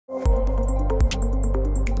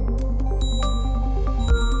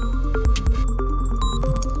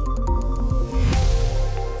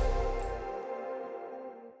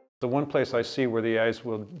one place I see where the AIs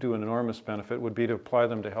will do an enormous benefit would be to apply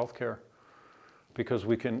them to healthcare, because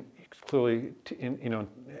we can clearly,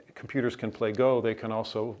 computers can play Go, they can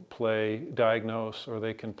also play diagnose, or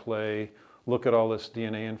they can play look at all this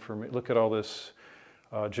DNA information, look at all this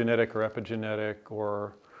genetic or epigenetic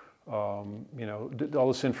or all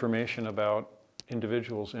this information about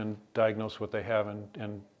individuals and diagnose what they have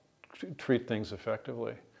and treat things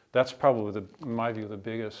effectively. That's probably, in my view, the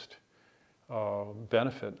biggest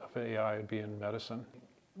benefit of AI would be in medicine.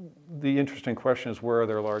 The interesting question is, where are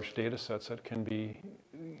there large data sets that can be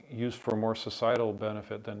used for more societal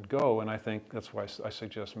benefit than Go? And I think that's why I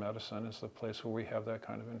suggest medicine is the place where we have that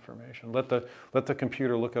kind of information. Let the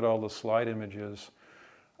computer look at all the slide images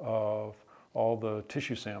of all the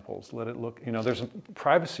tissue samples. Let it look, there's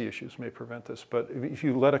privacy issues may prevent this, but if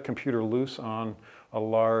you let a computer loose on a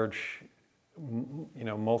large,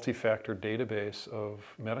 multi-factor database of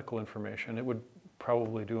medical information, it would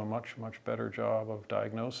probably do a much, much better job of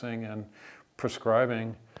diagnosing and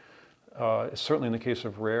prescribing, certainly in the case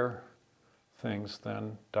of rare things,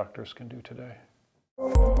 than doctors can do today.